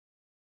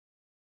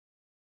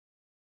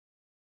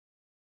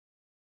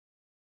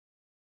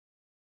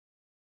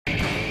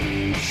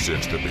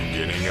Since the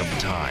beginning of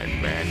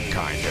time,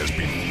 mankind has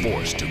been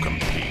forced to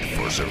compete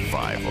for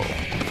survival.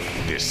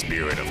 This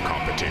spirit of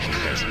competition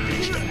has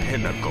reached a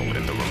pinnacle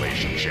in the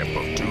relationship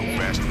of two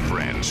best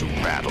friends who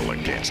battle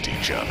against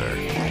each other.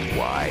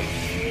 Why?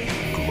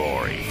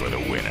 Glory for the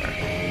winner,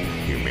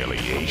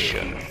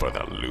 humiliation for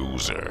the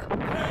loser.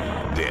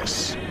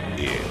 This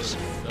is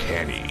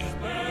Kenny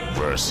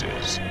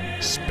versus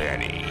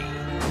Spenny.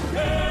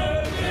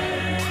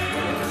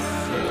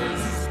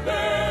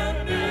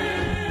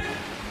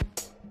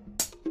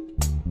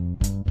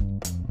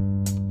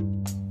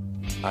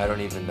 I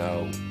don't even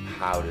know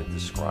how to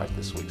describe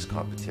this week's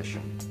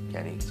competition.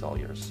 Kenny, it's all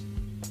yours.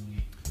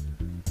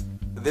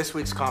 This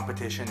week's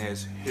competition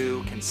is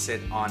who can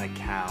sit on a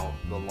cow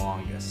the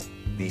longest.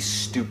 The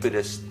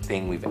stupidest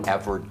thing we've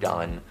ever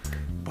done,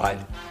 but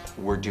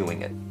we're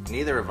doing it.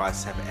 Neither of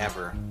us have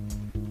ever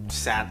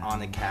sat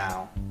on a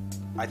cow.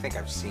 I think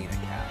I've seen a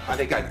cow. I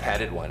think I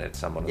petted one at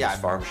some of those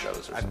farm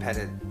shows or I something.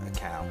 petted a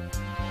cow.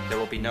 There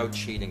will be no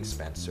cheating,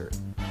 Spencer.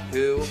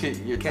 Who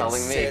You're can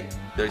telling me sit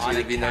there's on going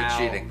a to be no cow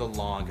cheating. the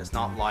longest,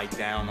 not lie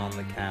down on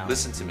the cow.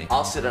 Listen to me.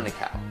 I'll sit on a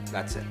cow.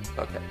 That's it.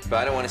 Okay. But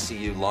I don't want to see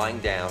you lying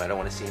down. I don't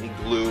want to see any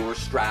glue or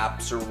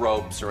straps or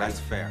ropes or That's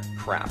any fair.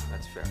 crap.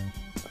 That's fair.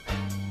 Okay.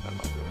 I'm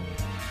not doing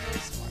it.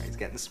 Smart. He's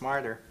getting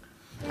smarter.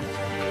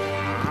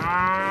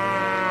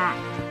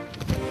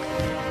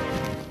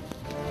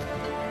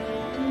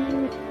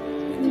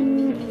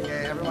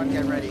 Okay, everyone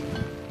get ready.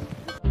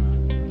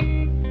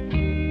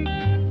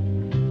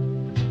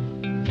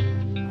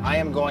 I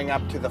am going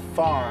up to the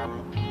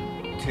farm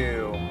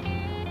to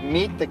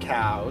meet the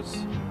cows,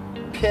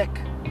 pick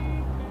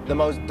the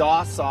most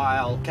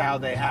docile cow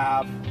they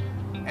have,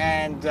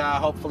 and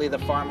hopefully the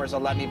farmers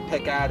will let me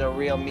pick out a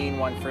real mean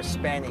one for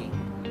Spenny.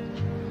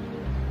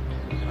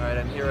 All right,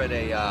 I'm here at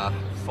a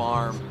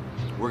farm.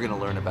 We're going to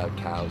learn about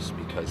cows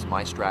because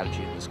my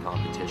strategy in this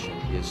competition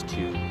is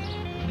to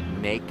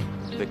make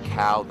the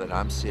cow that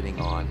I'm sitting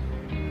on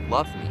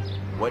love me.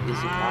 What is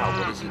a cow?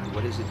 What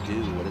does it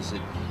do?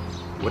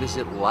 What is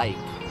it like?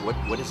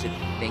 What does it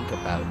think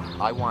about?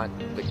 I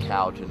want the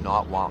cow to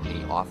not want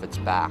me off its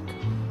back.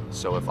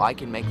 So if I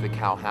can make the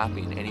cow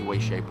happy in any way,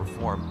 shape, or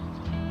form,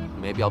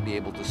 maybe I'll be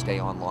able to stay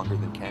on longer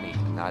than Kenny.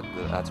 And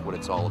that's what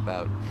it's all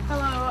about.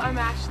 Hello, I'm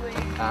Ashley.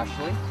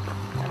 Ashley?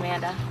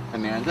 Amanda.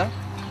 Amanda?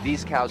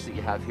 These cows that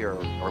you have here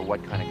are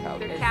what kind of cows?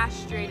 They're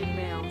castrated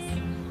males.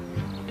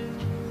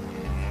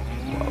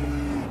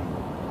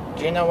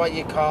 Do you know what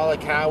you call a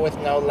cow with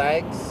no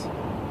legs?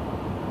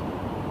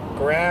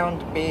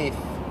 Ground beef.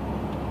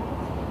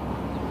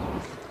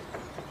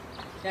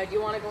 Now, do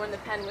you want to go in the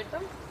pen with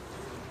them?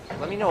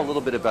 Let me know a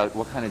little bit about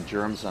what kind of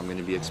germs I'm going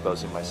to be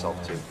exposing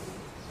myself to.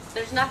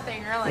 There's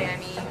nothing really. I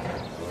mean,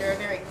 they're a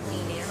very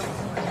clean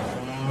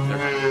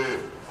animal.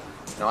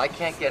 No, I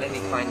can't get any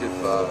kind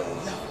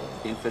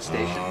of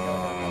infestation.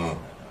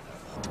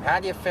 How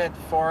do you fit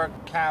 4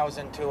 cows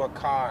into a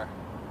car?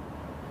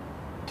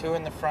 2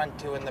 in the front,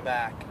 2 in the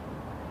back.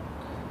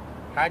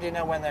 How do you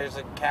know when there's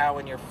a cow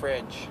in your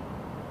fridge?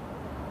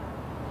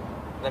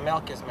 The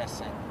milk is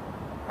missing.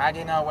 How do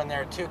you know when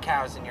there are 2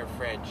 cows in your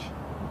fridge?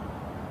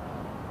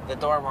 The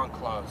door won't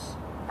close.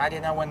 How do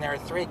you know when there are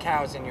 3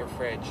 cows in your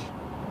fridge?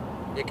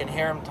 You can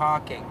hear them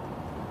talking.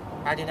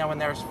 How do you know when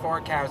there's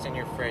 4 cows in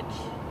your fridge?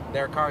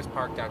 There are cars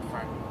parked out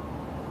front.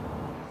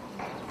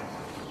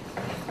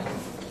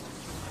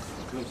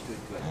 Good.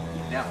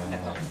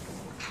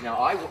 Now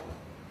I don't.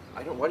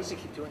 Why does he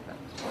keep doing that?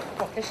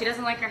 Because she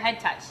doesn't like her head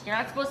touched. You're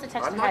not supposed to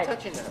touch I'm the not head.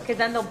 touching that. Because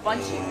then they'll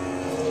bunch you.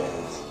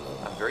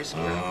 I'm very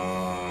scared.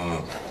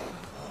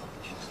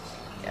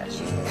 Yeah,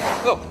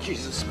 Oh,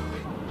 Jesus.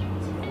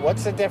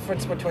 What's the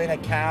difference between a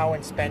cow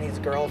and Spenny's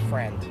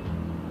girlfriend?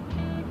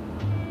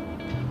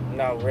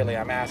 No, really,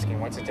 I'm asking.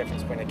 What's the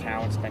difference between a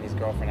cow and Spenny's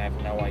girlfriend? I have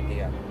no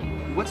idea.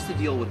 What's the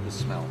deal with the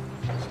smell?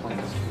 Explain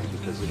this to me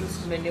because it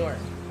is. manure.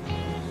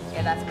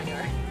 Yeah, that's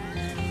manure.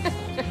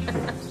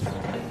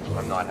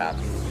 I'm not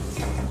happy.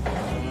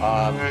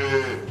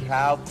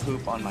 Cow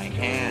poop on my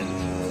hand.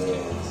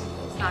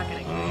 It's not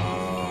going to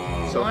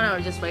go. So, I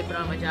just wipe it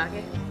on my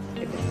jacket.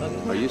 If it's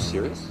bugging Are you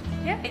serious?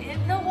 Yeah,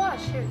 no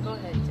wash. Here, go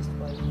ahead. Just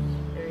wipe.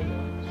 There you go.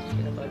 It's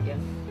going to bug you.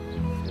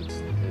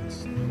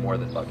 It's more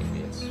than bugging me.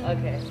 It's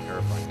Okay.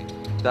 terrifying me.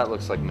 That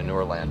looks like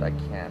manure land. I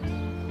can't.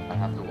 I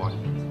have to walk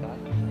into that.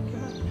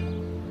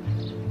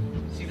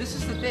 See, this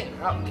is the thing.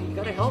 You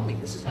gotta help me.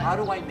 This is how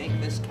do I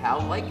make this cow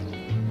like me?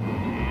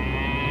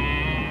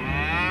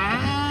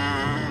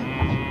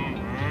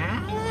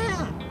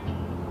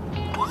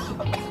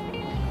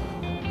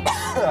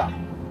 I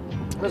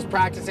was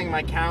practicing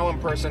my cow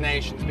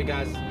impersonations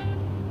because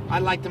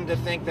I'd like them to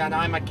think that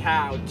I'm a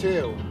cow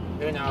too.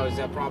 Who knows?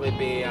 They'll probably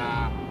be,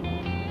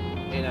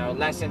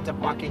 less into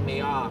bucking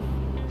me off.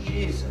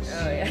 Jesus.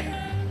 Oh,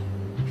 yeah.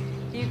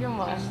 You can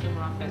wash them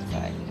off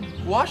inside.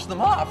 Wash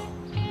them off.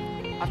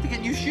 I have to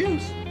get new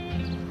shoes.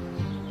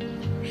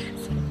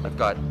 I've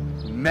got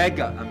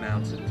mega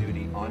amounts of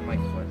duty on my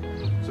foot.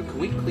 So can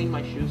we clean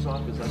my shoes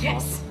off? Is that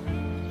Yes. possible?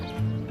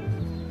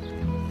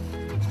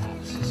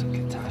 This is a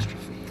catastrophe.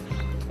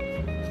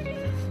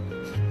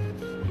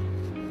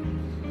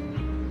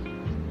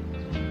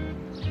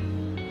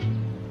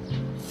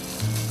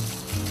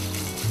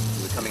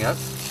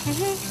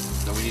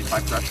 So we need high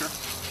pressure?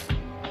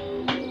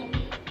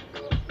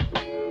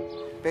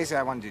 Basically,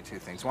 I want to do two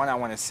things. One, I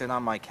want to sit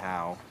on my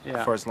cow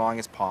Yeah. for as long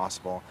as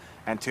possible.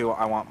 And two,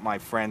 I want my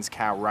friend's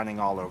cow running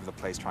all over the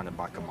place trying to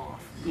buck him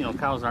off. You know,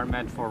 cows aren't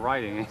meant for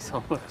riding,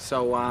 so.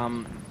 So,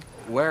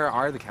 where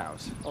are the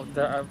cows? Oh,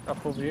 they're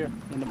up over here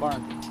in the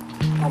barn.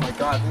 Oh my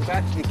God, there's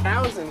actually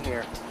cows in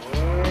here.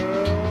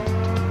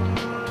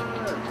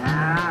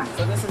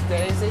 So this is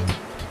Daisy?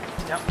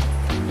 Yep.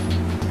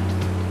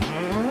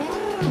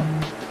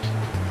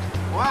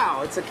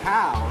 Wow, it's a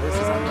cow. This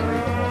is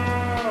unbelievable.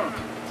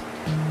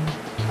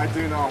 I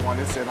do not want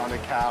to sit on a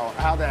cow.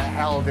 How the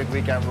hell did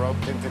we get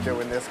roped into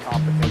doing this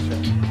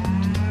competition?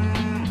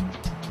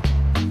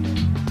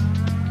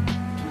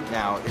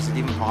 Now, is it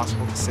even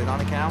possible to sit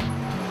on a cow?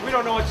 We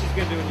don't know what she's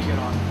gonna do when you get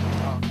on.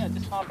 Yeah,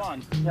 just hop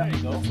on. There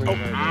you go. There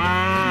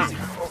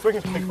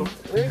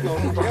you go.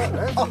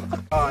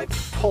 I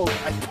pulled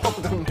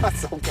the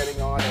muscle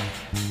getting on it.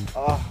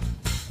 Oh.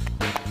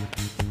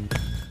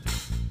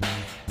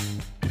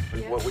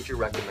 What would you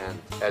recommend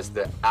as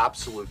the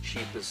absolute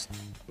cheapest,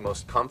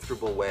 most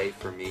comfortable way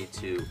for me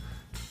to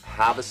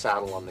have a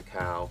saddle on the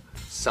cow,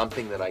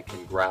 something that I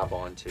can grab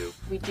onto?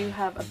 We do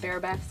have a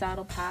bareback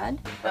saddle pad,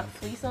 got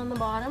fleece on the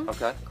bottom,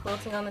 Okay.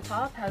 quilting on the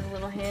top, has a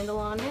little handle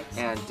on it.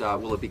 And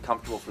will it be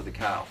comfortable for the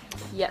cow?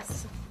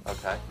 Yes.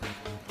 Okay.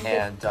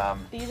 And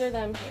These are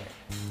them here.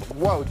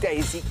 Whoa,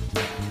 Daisy.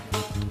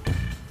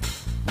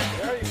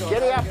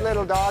 Giddy up,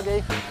 little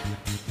doggy.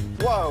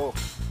 Whoa.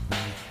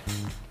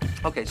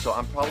 okay, so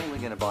I'm probably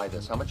gonna buy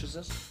this. How much is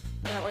this?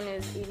 That one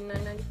is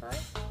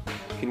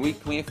 $89.95. Can we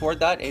afford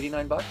that?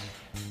 89 bucks?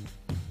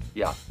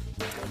 Yeah.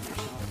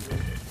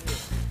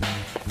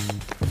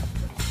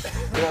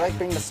 Do I like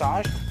being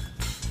massaged?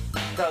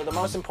 So the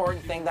most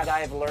important thing that I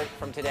have learned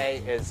from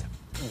today is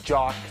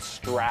jock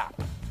strap.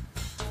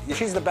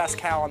 She's the best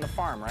cow on the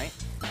farm, right?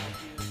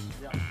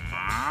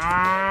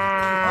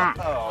 Yeah.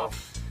 Uh-oh.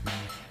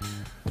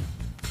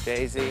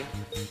 Daisy,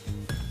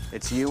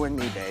 it's you and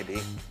me,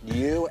 baby.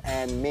 You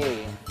and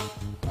me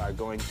are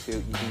going to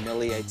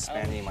humiliate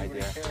Spenny, my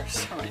dear.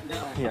 Right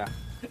now. Yeah.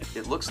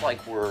 It looks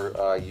like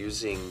we're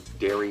using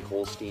dairy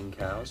Holstein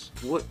cows.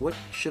 What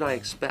should I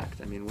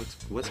expect? I mean,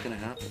 what's gonna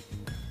happen?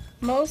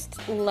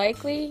 Most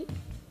likely,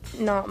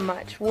 not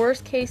much.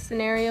 Worst case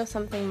scenario,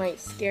 something might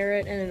scare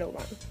it and it'll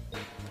run.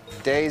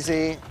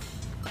 Daisy,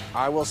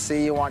 I will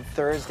see you on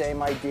Thursday,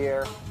 my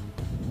dear.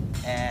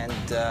 And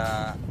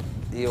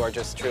you are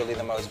just truly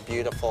the most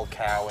beautiful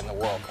cow in the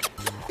world.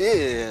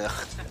 Ew.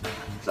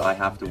 So I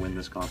have to win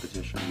this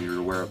competition. You're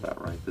aware of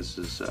that, right? This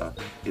is,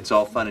 it's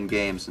all fun and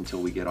games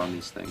until we get on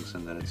these things,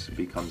 and then it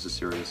becomes a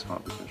serious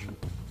competition.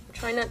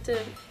 Try not to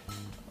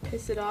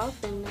piss it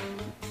off and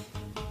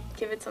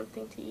give it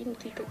something to eat and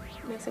keep it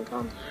nice and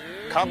calm.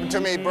 Come to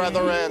me,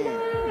 brethren,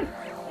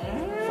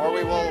 for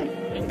we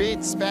will beat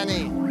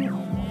Spenny.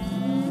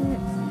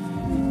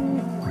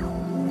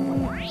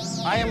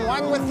 I am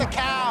one with the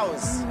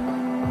cows.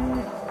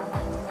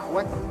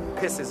 What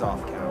pisses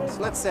off cows?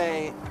 Let's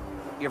say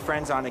your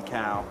friend's on a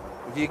cow.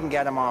 If you can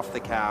get him off the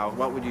cow,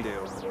 what would you do?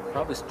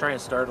 Probably try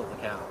and startle the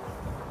cow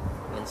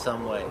in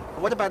some way.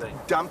 What about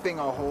dumping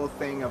a whole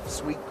thing of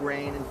sweet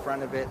grain in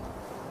front of it?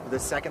 The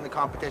second the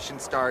competition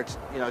starts,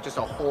 you know, just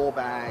a whole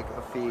bag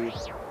of feed.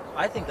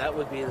 I think that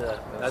would be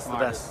that's the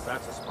best.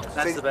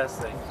 That's the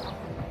best thing.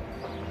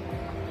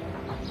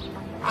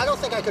 I don't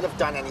think I could have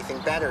done anything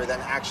better than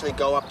actually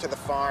go up to the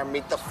farm,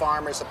 meet the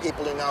farmers, the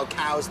people who know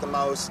cows the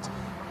most,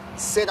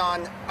 sit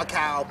on a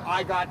cow.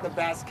 I got the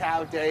best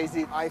cow,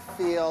 Daisy. I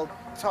feel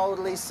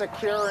totally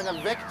secure in a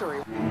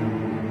victory.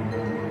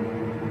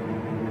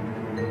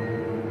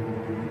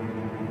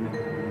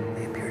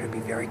 They appear to be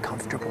very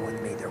comfortable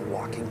with me. They're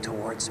walking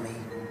towards me.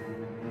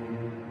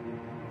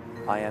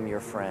 I am your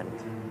friend.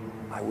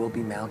 I will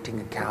be mounting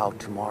a cow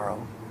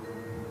tomorrow,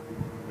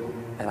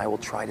 and I will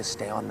try to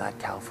stay on that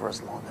cow for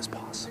as long as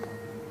possible.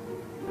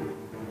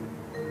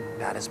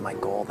 That is my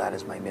goal. That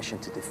is my mission,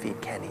 to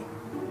defeat Kenny.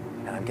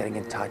 And I'm getting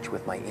in touch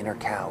with my inner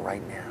cow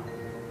right now.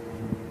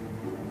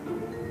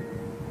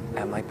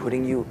 Am I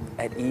putting you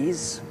at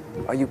ease?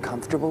 Are you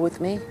comfortable with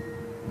me?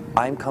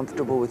 I'm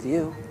comfortable with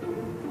you.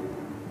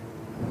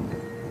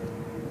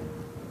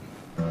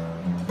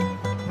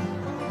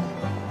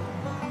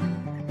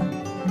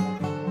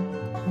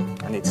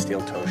 I need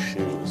steel-toe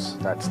shoes.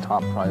 That's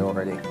top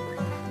priority.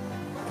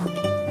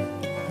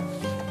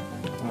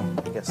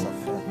 I guess they'll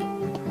fit.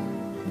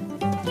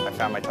 I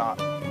found my top.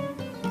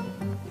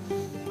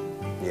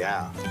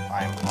 Yeah,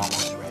 I am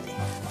almost ready.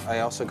 I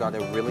also got a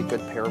really good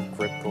pair of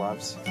grip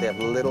gloves. They have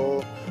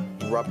little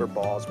rubber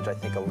balls, which I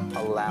think will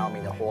allow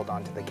me to hold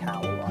onto the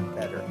cow a lot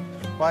better.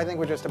 Well, I think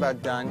we're just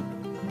about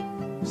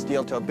done.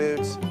 Steel-toe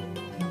boots,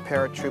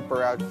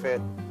 paratrooper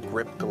outfit,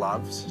 grip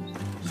gloves.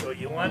 So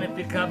you want to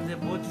pick up the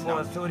boot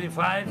for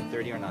 35?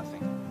 30 or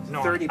nothing.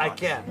 No, 30 I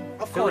bucks. can.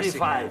 Of course you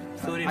 35. can.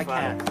 35.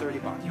 I can. 30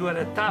 bucks. You are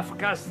a tough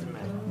customer.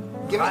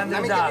 Let me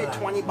give you $100.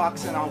 20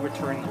 bucks and I'll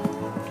return them.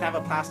 can I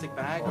have a plastic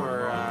bag,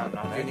 or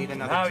do you need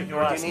another? Now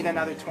or do you need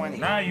another 20?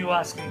 Now you're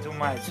asking too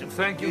much.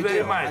 Thank you, You very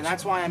do, much. and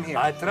that's why I'm here.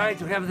 I try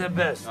to have the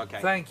best. Okay.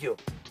 Thank you.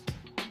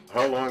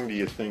 How long do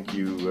you think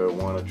you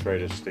want to try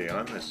to stay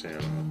on this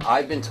animal?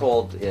 I've been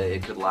told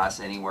it could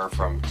last anywhere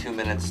from 2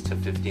 minutes to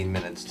 15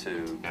 minutes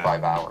to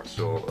 5 hours.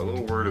 So a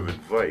little word of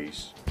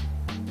advice,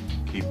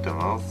 keep the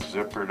mouth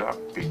zippered up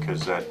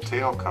because that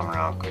tail coming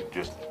out could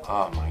just,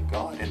 Oh my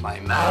God, in my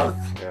mouth.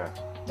 yeah.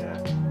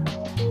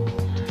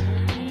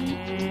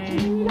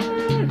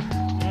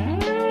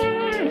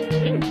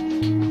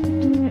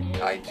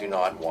 I do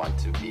not want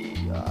to be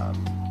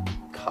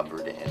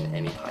covered in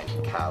any kind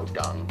of cow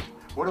dung.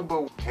 What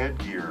about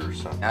headgear or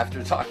something?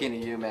 After talking to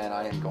you, man,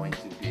 I am going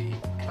to be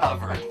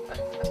covered.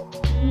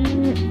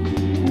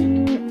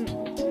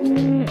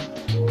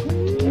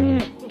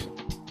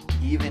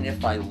 Even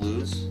if I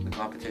lose the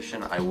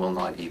competition, I will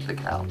not eat the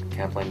cow.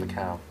 Can't blame the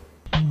cow.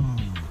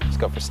 Let's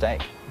go for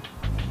steak.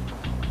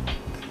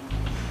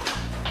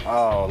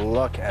 Oh,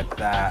 look at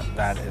that.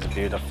 That is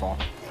beautiful.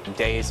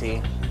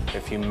 Daisy,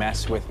 if you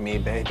mess with me,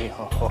 baby,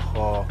 ho, ho,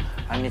 ho,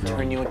 I'm gonna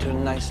turn you into a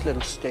nice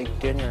little steak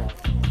dinner.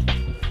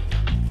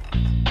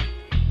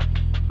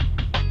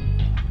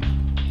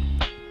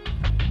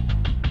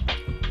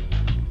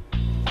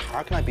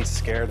 How can I be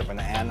scared of an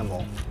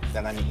animal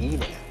that I'm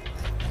eating?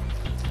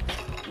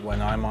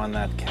 When I'm on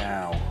that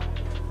cow,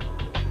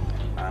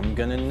 I'm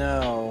gonna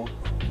know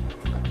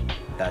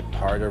that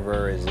part of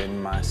her is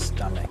in my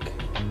stomach.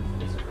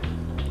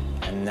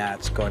 And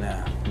that's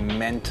gonna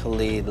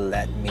mentally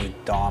let me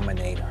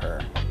dominate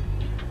her.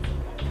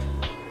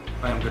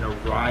 I'm gonna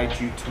ride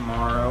you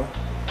tomorrow,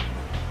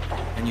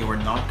 and you are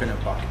not gonna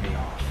buck me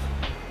off.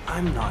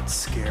 I'm not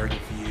scared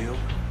of you.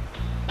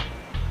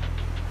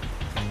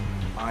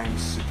 I'm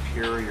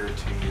superior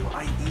to you.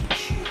 I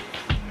eat you.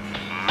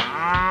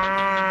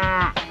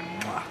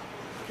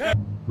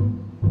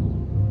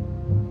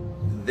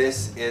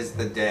 This is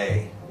the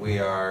day. We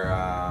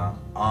are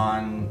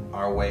on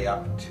our way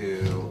up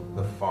to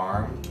the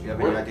farm. Do you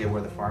have any idea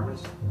where the farm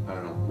is? I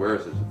don't know. Where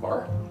is it?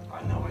 Far? I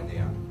have no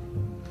idea.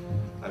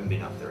 I haven't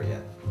been up there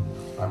yet.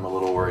 I'm a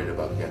little worried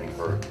about getting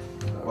hurt.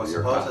 Well,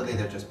 supposedly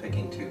they're just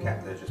picking two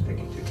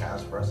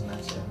cows for us, and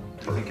that's it.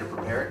 Do you think you're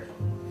prepared?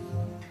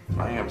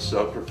 I am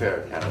so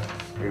prepared, Kenneth.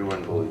 You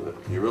wouldn't believe it.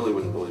 You really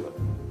wouldn't believe it.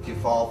 If you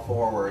fall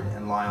forward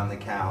and lie on the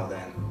cow,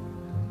 then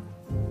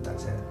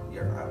that's it.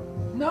 You're out.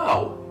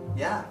 No.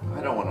 Yeah.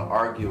 I don't want to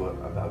argue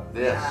about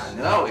this. Yeah,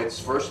 no, it's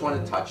first one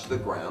to touch the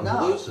ground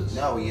loses.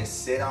 No, you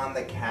sit on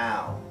the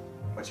cow.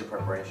 What's your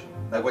preparation?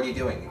 Like, what are you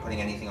doing? You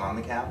putting anything on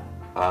the cow?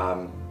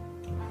 I'm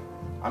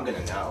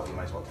gonna know. You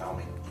might as well tell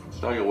me.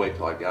 So you'll wait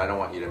till I get. I don't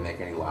want you to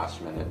make any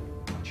last minute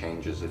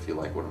changes if you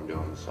like what I'm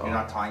doing. So you're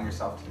not tying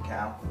yourself to the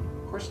cow?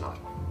 Of course not.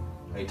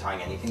 Are you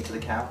tying anything to the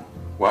cow?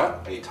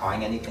 What? Are you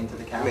tying anything to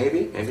the cow?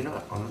 Maybe, maybe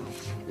not. I don't know.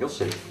 You'll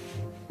see.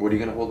 What are you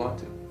gonna hold on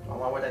to? Well,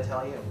 why would I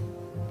tell you?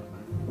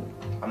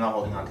 I'm not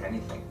holding on to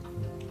anything.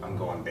 I'm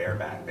going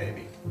bareback,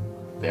 baby.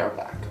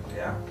 Bareback.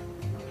 Yeah.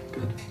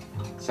 Good.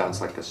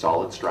 Sounds like a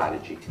solid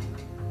strategy.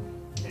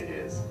 It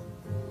is.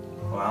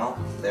 Well,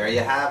 there you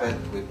have it.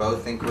 We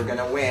both think we're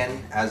gonna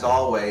win, as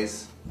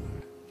always.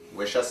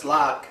 Wish us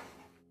luck.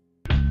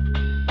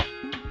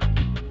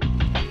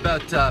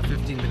 About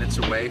 15 minutes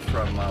away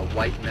from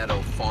White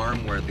Meadow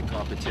Farm, where the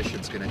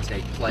competition's going to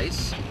take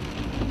place.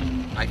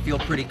 I feel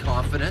pretty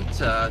confident,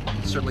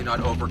 certainly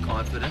not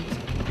overconfident.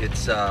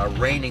 It's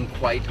raining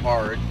quite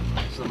hard,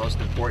 so the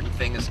most important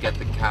thing is get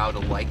the cow to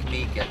like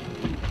me, get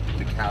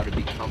the cow to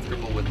be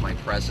comfortable with my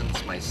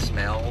presence, my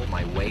smell,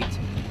 my weight.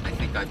 I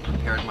think I've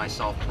prepared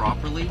myself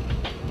properly.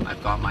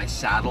 I've got my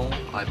saddle,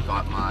 I've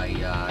got my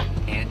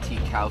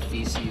anti-cow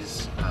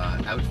feces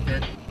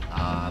outfit.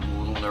 I'm a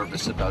little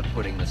nervous about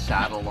putting the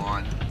saddle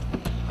on.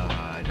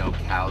 I know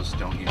cows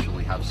don't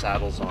usually have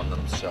saddles on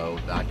them, so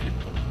that could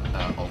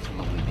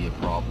ultimately be a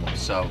problem.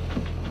 So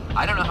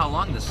I don't know how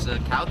long this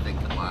cow thing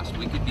can last.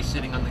 We could be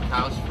sitting on the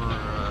cows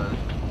for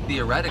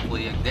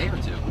theoretically a day or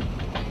two.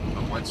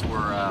 But once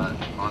we're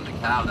on the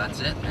cow, that's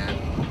it, man.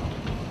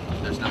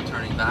 There's no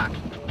turning back.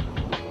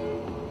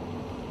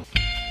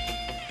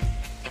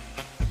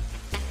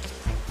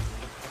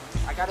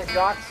 I got a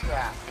jock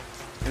strap.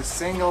 The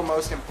single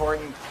most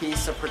important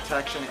piece of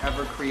protection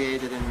ever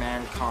created in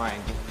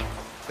mankind.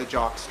 The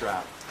jock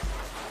strap.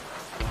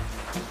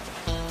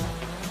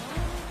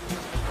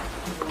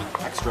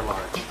 Extra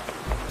large.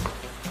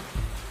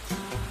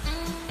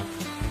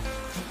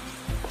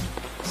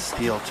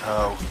 Steel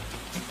toe.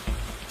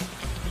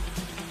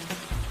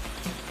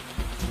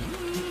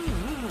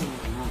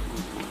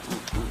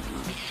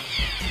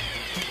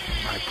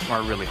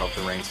 I really hope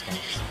the rain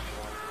stinks.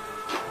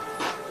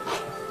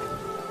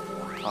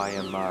 I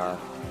am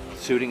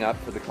suiting up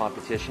for the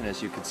competition.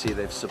 As you can see,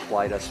 they've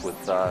supplied us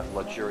with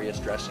luxurious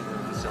dressing room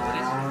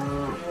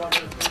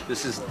facilities.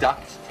 This is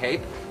duct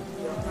tape,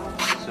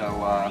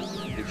 so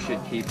it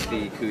should keep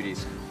the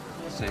cooties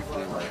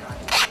safely away.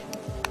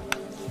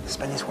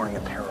 Spenny's wearing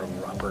a pair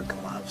of rubber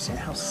gloves. You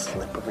know how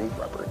slippery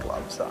rubber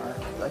gloves are?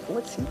 Like,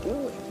 what's he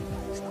doing?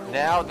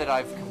 Now that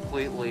I've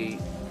completely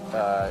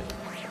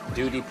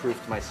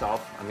duty-proofed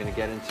myself. I'm gonna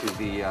get into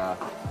the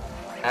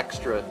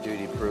extra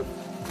duty-proof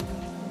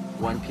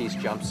one-piece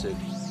jumpsuit.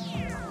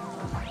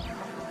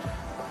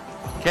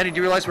 Kenny, do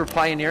you realize we're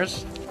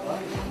pioneers?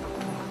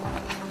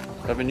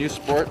 Of a new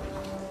sport,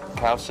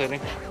 cow sitting.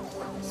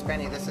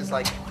 Spenny, this is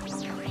like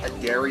a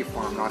dairy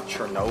farm, not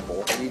Chernobyl.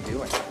 What are you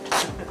doing?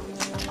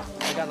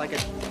 I got like a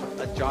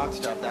jock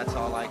strap, that's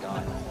all I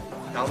got.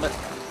 Helmet?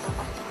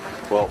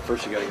 Well,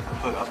 first you gotta get the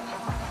hood up.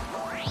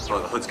 So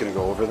the hood's gonna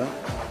go over that?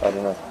 I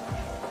don't know.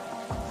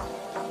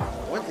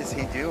 What is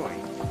he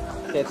doing?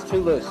 It's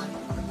too loose.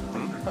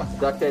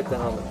 Duct tape the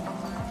helmet.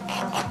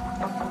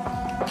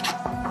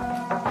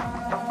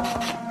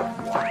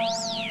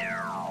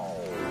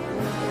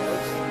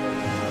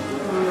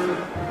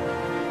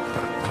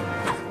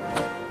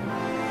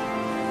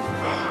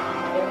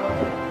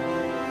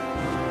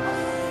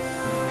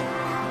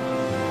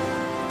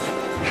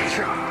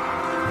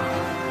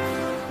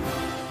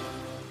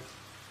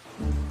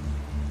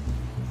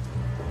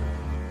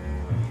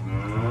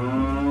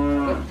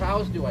 What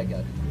cows do I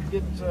get?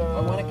 Get,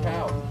 I want a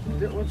cow.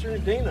 What's your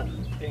name? Dana.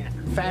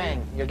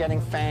 Fang. You're getting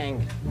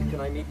Fang.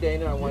 Can I meet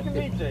Dana? I You want can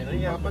meet Dana,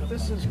 yeah, but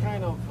this is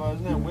kind of,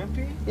 isn't that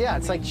wimpy? Yeah,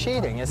 it's like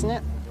cheating, isn't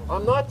it?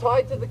 I'm not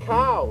tied to the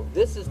cow.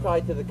 This is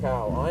tied to the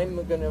cow.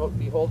 I'm going to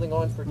be holding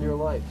on for dear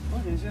life.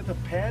 What is it, the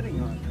padding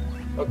on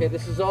it? Okay,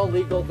 this is all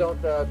legal. Don't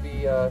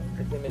be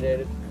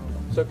intimidated.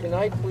 So can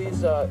I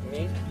please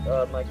meet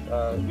my...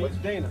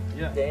 Meet Dana,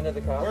 yeah. Dana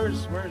the cow?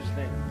 Where's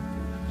Dana?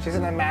 She's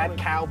in the mad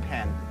cow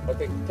pen.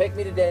 Okay, take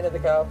me to Dana the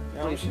cow.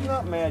 No, Please. she's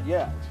not mad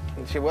yet.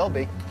 She will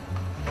be.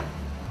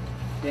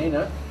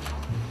 Dana,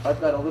 I've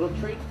got a little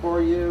treat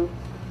for you.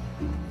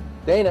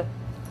 Dana,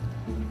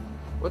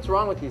 what's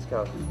wrong with these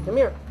cows? Come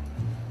here.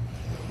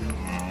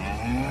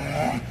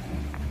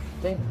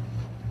 Dana.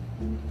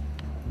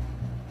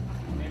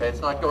 Okay, it's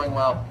not going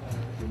well.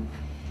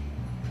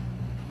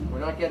 We're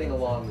not getting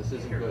along. This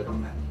isn't good.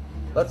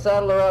 Let's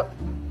saddle her up.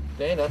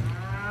 Dana,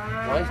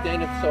 why is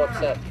Dana so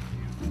upset?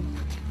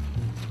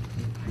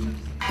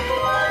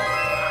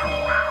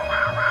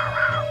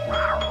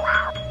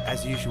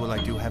 As usual, I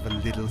do have a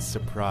little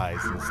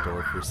surprise in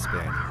store for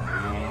Spenny.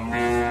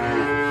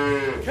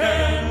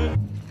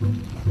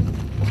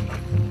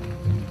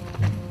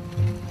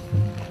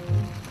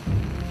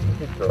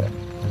 Good girl.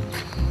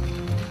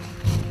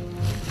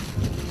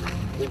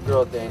 Good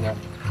girl, Dana.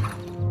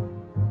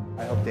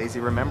 I hope Daisy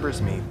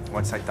remembers me.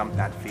 Once I dump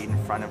that feed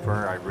in front of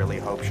her, I really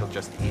hope she'll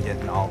just eat it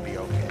and I'll be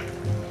okay.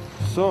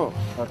 So,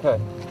 Okay.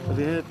 have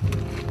you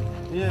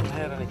haven't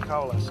had any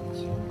cow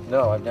lessons?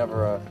 No, I've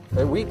never.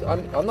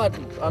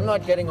 I'm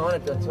not getting on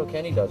it until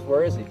Kenny does.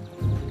 Where is he?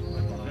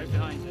 Right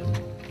behind you.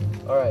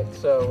 All right.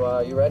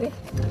 So you ready?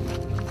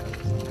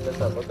 Just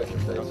not look at your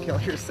face. Don't kill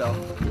yourself.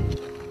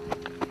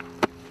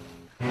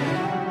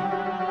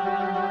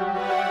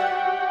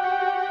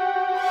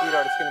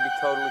 Sweetheart, it's going to be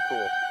totally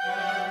cool.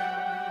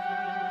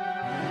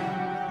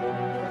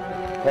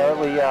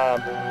 Apparently,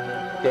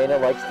 Dana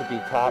likes to be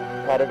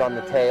patted on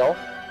the tail,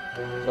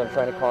 so I'm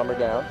trying to calm her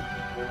down.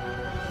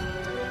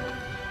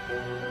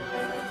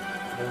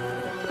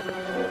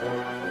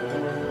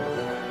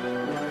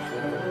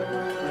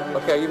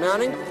 Okay, are you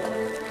mounting?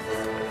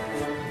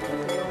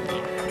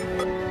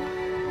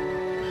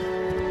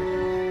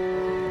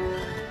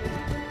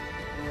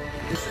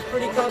 This is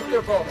pretty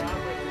comfortable.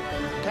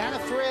 Count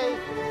of 3.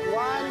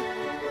 1,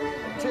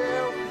 2,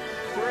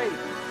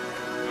 3.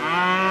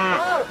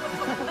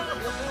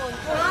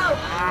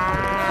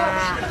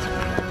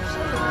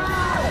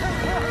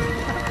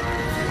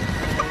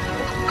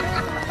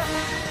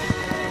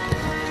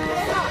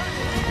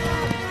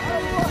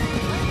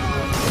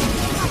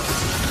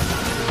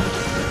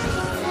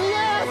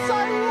 Yes, I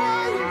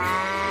won!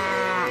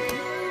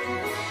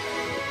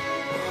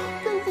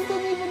 Daisy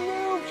didn't even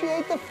move. She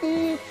ate the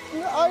feed.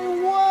 I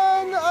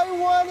won! I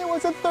won! It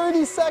was a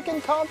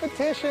 30-second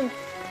competition.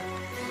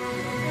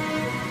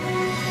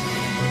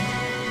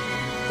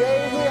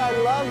 Daisy, I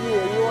love you.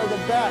 You are the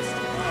best.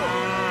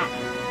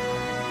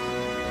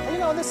 You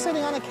know, this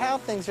sitting on a cow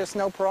thing's just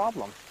no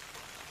problem.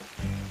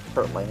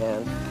 Hurt my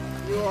hand.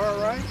 You all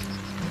right?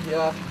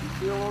 Yeah. You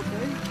feel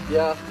okay?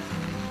 Yeah.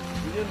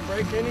 You didn't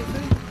break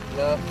anything?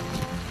 No.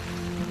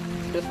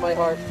 Just my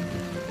heart.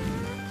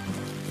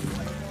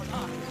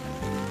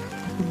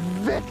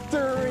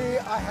 Victory!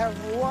 I have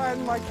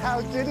won. My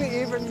cow didn't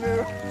even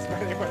move.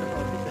 Spenny went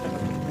over to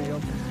the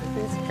field.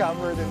 He's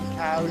covered in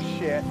cow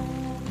shit.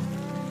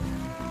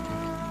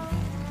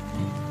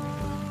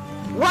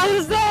 What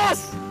is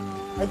this?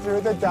 I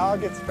threw the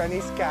dog at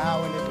Spenny's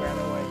cow and it ran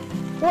away.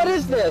 What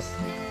is this?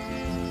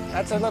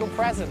 That's a little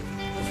present.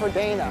 It's for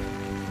Dana.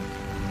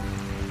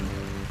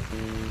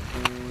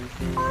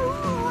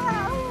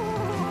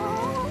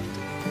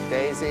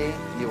 Daisy,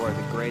 you are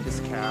the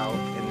greatest cow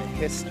in the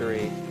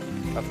history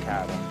of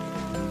cattle.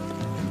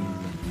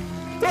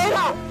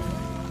 Dana!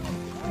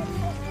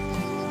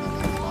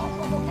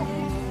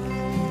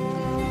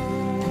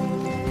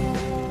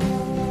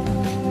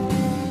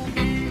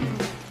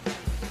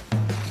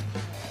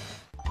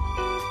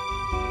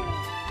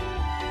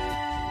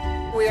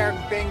 we are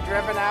being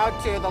driven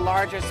out to the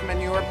largest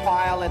manure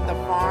pile at the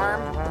farm.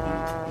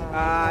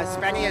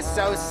 Spenny is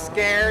so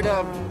scared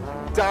of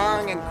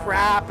dung and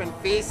crap and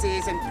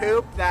feces and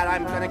poop that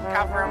I'm going to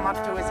cover him up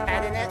to his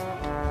head in it.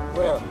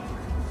 Where?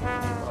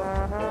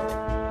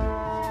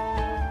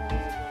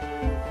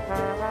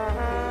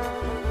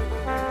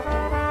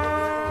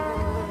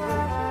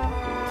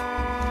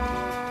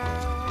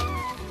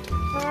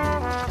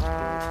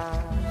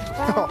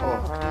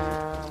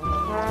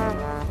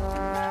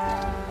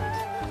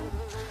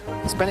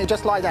 Spenny,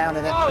 just lie down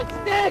in it. Oh, it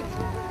stinks!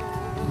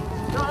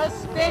 No, it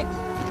stinks!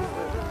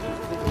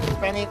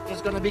 Spenny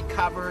is going to be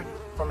covered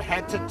from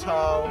head to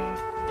toe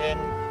in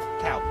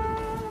cow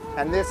poop.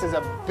 And this is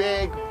a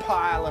big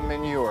pile of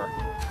manure.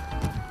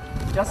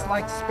 Just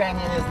like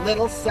Spenny in his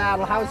little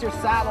saddle. How's your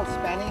saddle,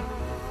 Spenny?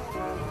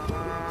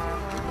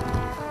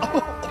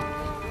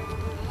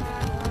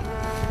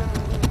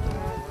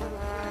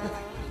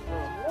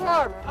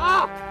 Warm!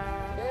 Ah!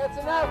 Okay, that's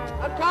enough.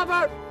 I'm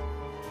covered!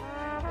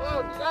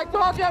 Oh, I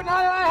told you, now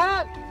I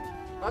had!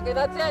 Okay,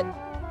 that's it.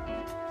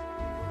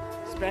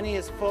 Spenny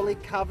is fully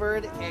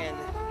covered in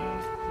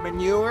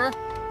manure,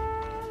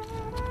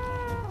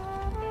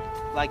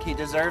 like he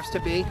deserves to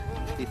be.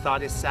 He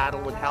thought his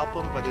saddle would help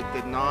him, but it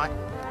did not.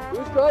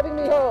 Who's driving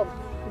me home?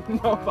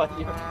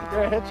 Nobody.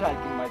 You're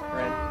hitchhiking, my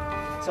friend.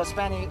 So,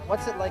 Spenny,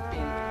 what's it like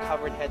being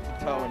covered head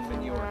to toe in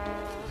manure?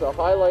 It's a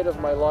highlight of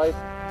my life.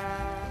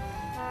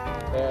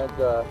 And,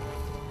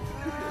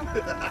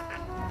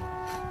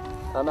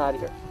 I'm out of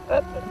here.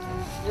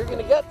 You're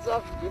gonna get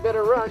some. You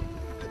better run.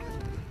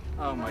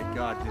 Oh my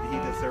God, did he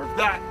deserve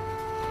that?